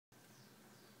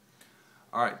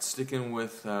Alright, sticking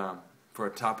with, for a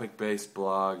topic-based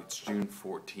blog, it's June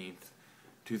 14th,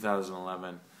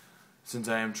 2011. Since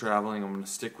I am traveling, I'm going to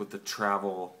stick with the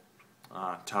travel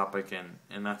topic,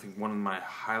 and I think one of my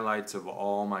highlights of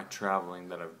all my traveling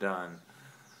that I've done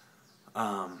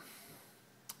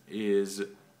is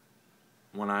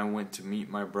when I went to meet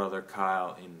my brother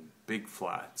Kyle in Big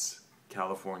Flats,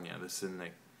 California. This is in the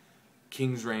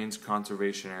Kings Range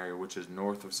Conservation Area, which is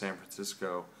north of San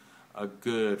Francisco, a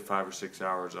good 5 or 6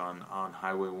 hours on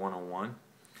Highway 101.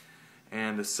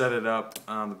 And to set it up,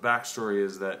 the backstory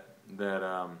is that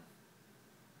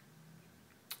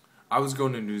I was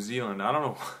going to New Zealand. I don't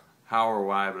know how or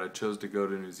why, but I chose to go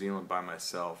to New Zealand by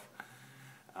myself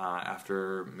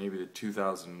after maybe the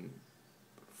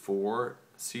 2004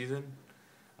 season.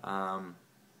 And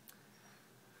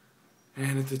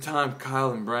at the time,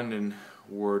 Kyle and Brendan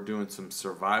were doing some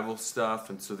survival stuff,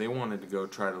 and so they wanted to go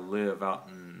try to live out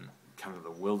in kind of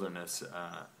the wilderness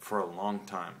for a long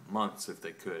time, months if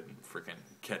they could, freaking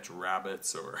catch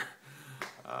rabbits or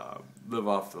live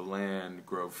off the land,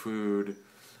 grow food.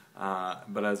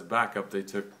 But as a backup, they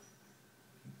took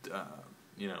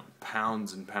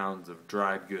pounds and pounds of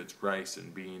dried goods, rice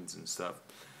and beans and stuff.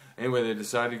 Anyway, they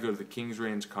decided to go to the Kings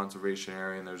Range Conservation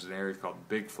Area, and there's an area called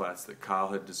Big Flats that Kyle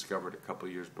had discovered a couple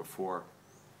years before.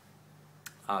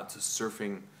 It's a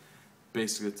surfing,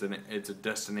 basically it's a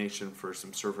destination for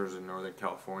some surfers in Northern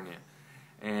California.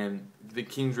 And the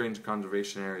Kings Range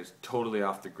Conservation Area is totally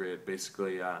off the grid.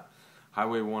 Basically,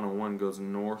 Highway 101 goes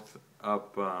north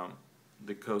up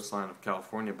the coastline of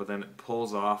California, but then it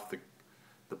pulls off the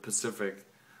Pacific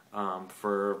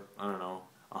for, I don't know,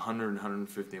 100,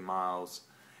 150 miles.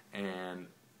 And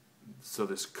so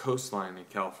this coastline in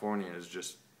California is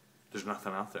just, there's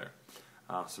nothing out there.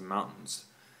 Some mountains.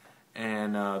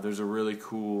 And there's a really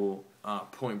cool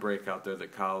Point Break out there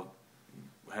that Kyle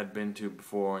had been to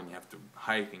before, and you have to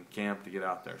hike and camp to get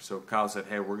out there. So Kyle said,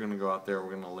 hey, we're going to go out there,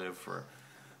 we're going to live for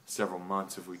several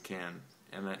months if we can.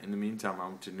 And in the meantime, I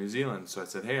went to New Zealand, so I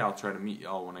said, hey, I'll try to meet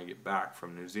y'all when I get back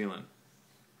from New Zealand.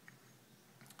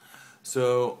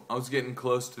 So I was getting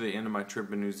close to the end of my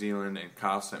trip in New Zealand, and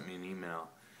Kyle sent me an email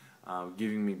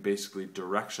giving me basically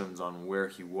directions on where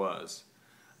he was.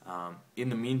 In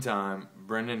the meantime,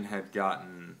 Brendan had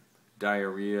gotten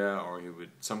diarrhea or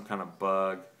some kind of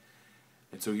bug,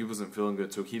 and so he wasn't feeling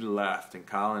good, so he left, and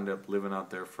Kyle ended up living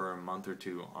out there for a month or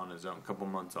two on his own, a couple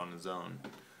months on his own,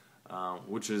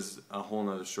 which is a whole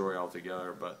nother story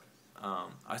altogether. But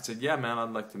I said, yeah, man,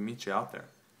 I'd like to meet you out there.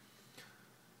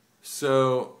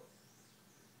 So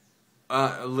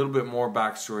a little bit more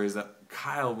backstory is that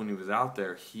Kyle, when he was out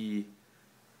there, he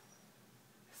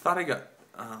thought he got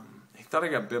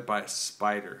bit by a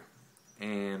spider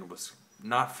and was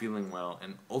not feeling well,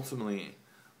 and ultimately,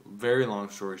 very long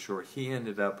story short, he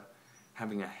ended up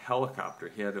having a helicopter.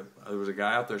 There was a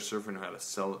guy out there surfing who had a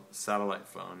satellite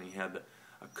phone. He had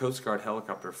a Coast Guard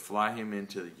helicopter fly him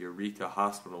into the Eureka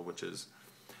Hospital, which is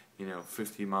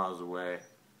 50 miles away,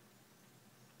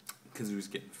 because he was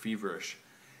getting feverish.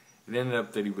 It ended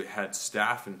up that he had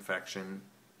staph infection.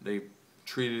 They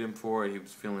treated him for it. He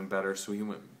was feeling better, so he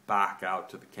went back out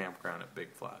to the campground at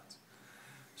Big Flats.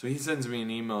 So he sends me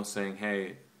an email saying,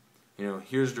 hey,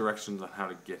 here's directions on how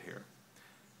to get here.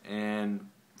 And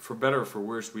for better or for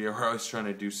worse, we are always trying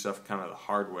to do stuff kind of the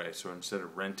hard way. So instead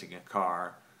of renting a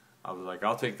car, I was like,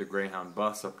 I'll take the Greyhound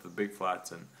bus up to the Big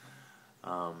Flats and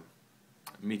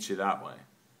meet you that way.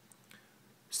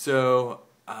 So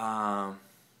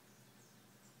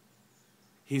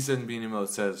he sends me an email that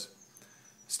says,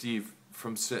 Steve,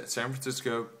 from San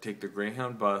Francisco, take the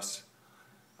Greyhound bus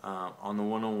on the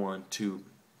 101 to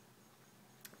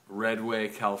Redway,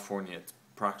 California. It's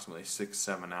approximately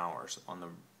 6-7 hours on the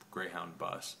Greyhound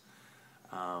bus.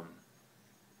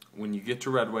 When you get to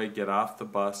Redway, get off the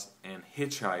bus and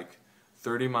hitchhike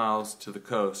 30 miles to the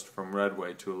coast from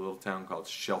Redway to a little town called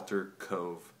Shelter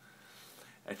Cove.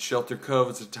 At Shelter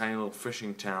Cove, it's a tiny little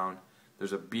fishing town.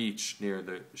 There's a beach near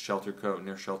Shelter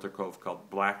Cove called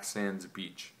Black Sands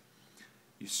Beach.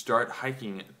 You start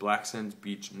hiking at Black Sands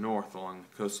Beach north along the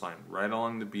coastline, right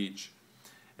along the beach,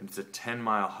 and it's a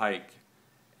 10-mile hike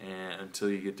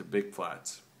until you get to Big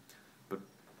Flats.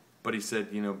 But he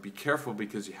said, be careful,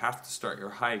 because you have to start your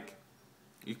hike.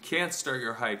 You can't start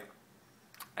your hike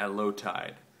at low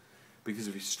tide, because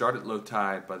if you start at low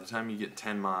tide, by the time you get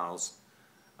 10 miles,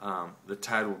 the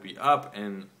tide will be up,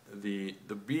 and the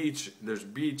beach, there's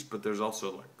beach, but there's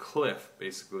also like cliff,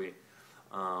 basically,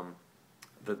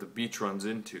 that the beach runs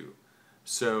into.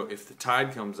 So if the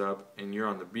tide comes up and you're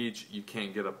on the beach, you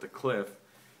can't get up the cliff.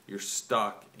 You're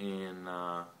stuck in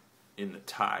the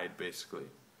tide, basically.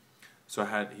 So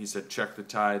he said check the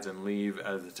tides and leave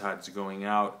as the tide's going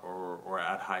out or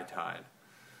at high tide.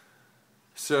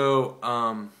 So,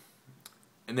 and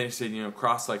then he said,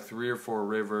 cross like 3 or 4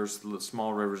 rivers,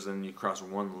 small rivers, and you cross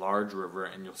one large river,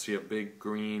 and you'll see a big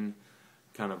green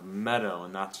kind of meadow,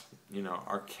 and that's,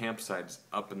 our campsite's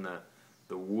up in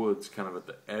the woods, kind of at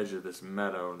the edge of this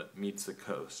meadow that meets the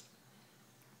coast.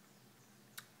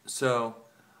 So,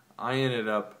 I ended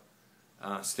up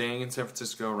staying in San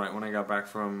Francisco right when I got back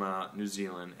from New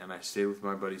Zealand, and I stayed with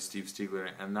my buddy Steve Stiegler,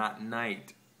 and that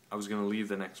night, I was going to leave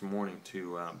the next morning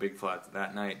to Big Flats.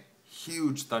 That night,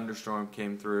 huge thunderstorm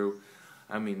came through.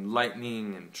 I mean,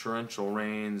 lightning and torrential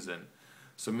rains, and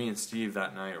so me and Steve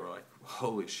that night were like,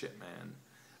 holy shit, man.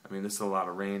 I mean, this is a lot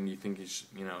of rain. You think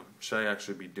should I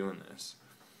actually be doing this?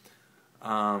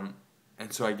 And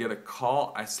so I get a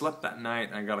call. I slept that night,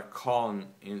 and I got a call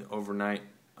in overnight,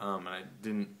 and I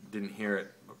didn't hear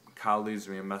it. Kyle leaves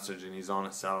me a message, and he's on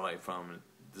a satellite phone, and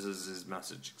this is his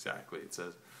message exactly. It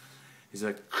says, he's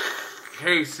like,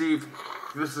 hey, Steve,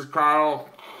 this is Kyle.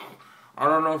 I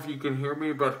don't know if you can hear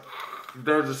me, but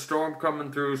there's a storm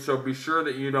coming through, so be sure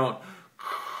that you don't.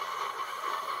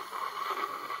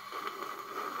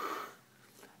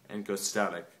 And goes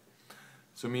static.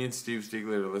 So me and Steve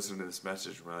Stiegler are listening to this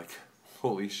message, we're like,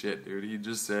 holy shit, dude, he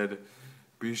just said,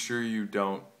 be sure you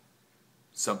don't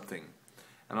something.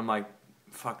 And I'm like,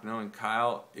 fuck, knowing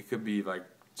Kyle, it could be like,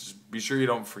 just be sure you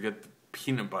don't forget the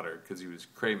peanut butter, because he was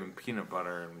craving peanut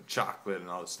butter and chocolate and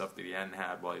all the stuff that he hadn't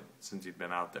had since he'd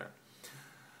been out there.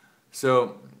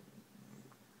 So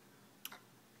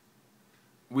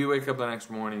we wake up the next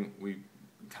morning, we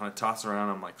kind of toss around.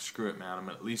 I'm like, screw it, man, I'm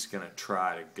at least going to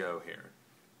try to go here.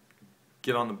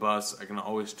 Get on the bus, I can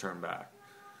always turn back.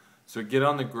 So I get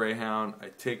on the Greyhound, I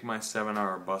take my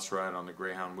 7-hour bus ride on the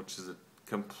Greyhound, which is a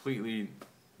completely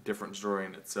different story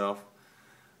in itself.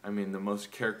 I mean, the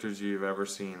most characters you've ever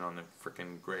seen on the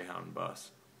frickin' Greyhound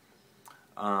bus.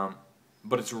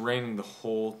 But it's raining the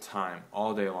whole time,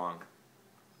 all day long.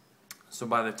 So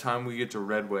by the time we get to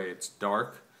Redway, it's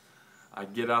dark. I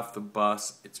get off the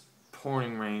bus, it's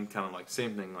pouring rain, kind of like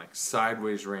same thing, like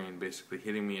sideways rain, basically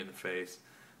hitting me in the face.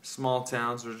 Small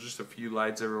towns, there's just a few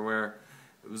lights everywhere.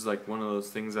 It was like one of those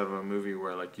things out of a movie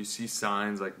where like you see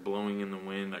signs like blowing in the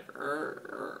wind, like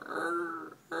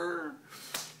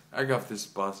I got off this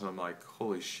bus and I'm like,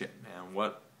 holy shit, man,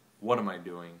 what am I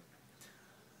doing?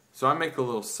 So I make a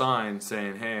little sign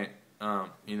saying, hey, I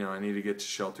need to get to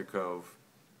Shelter Cove.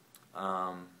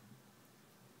 And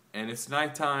it's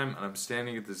nighttime, and I'm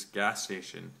standing at this gas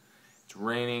station. It's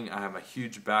raining, I have a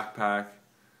huge backpack,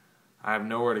 I have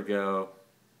nowhere to go.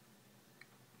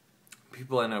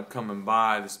 People end up coming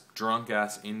by. This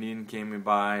drunk-ass Indian came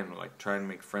by and like trying to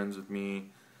make friends with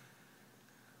me.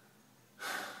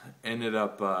 Ended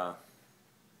up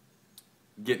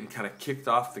getting kind of kicked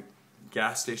off the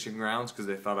gas station grounds because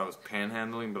they thought I was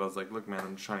panhandling, but I was like, look, man,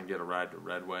 I'm just trying to get a ride to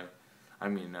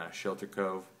Shelter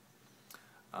Cove.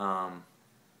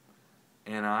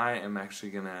 And I am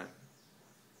actually I'm gonna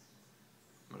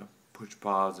push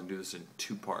pause and do this in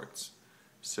 2 parts.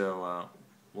 So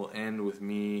we'll end with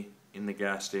me in the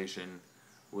gas station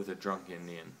with a drunk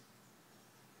Indian.